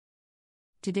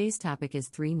Today's topic is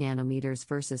 3 nanometers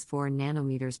versus 4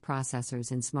 nanometers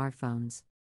processors in smartphones.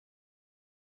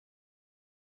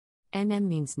 NM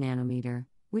means nanometer,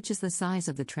 which is the size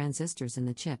of the transistors in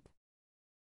the chip.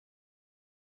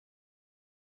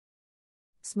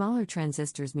 Smaller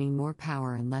transistors mean more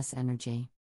power and less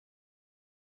energy.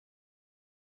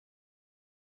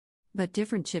 But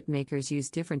different chip makers use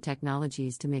different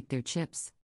technologies to make their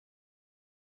chips.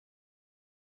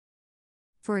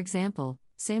 For example,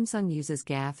 Samsung uses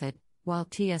GAAFET, while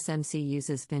TSMC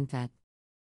uses FinFET.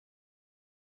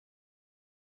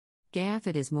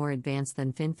 GAAFET is more advanced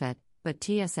than FinFET, but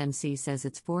TSMC says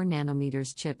its 4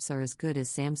 nanometers chips are as good as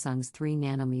Samsung's 3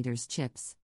 nanometers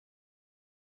chips.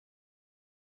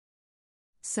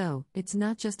 So, it's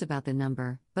not just about the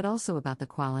number, but also about the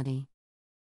quality.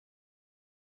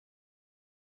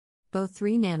 Both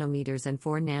 3 nanometers and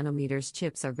 4 nanometers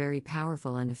chips are very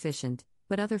powerful and efficient,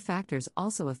 but other factors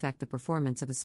also affect the performance of a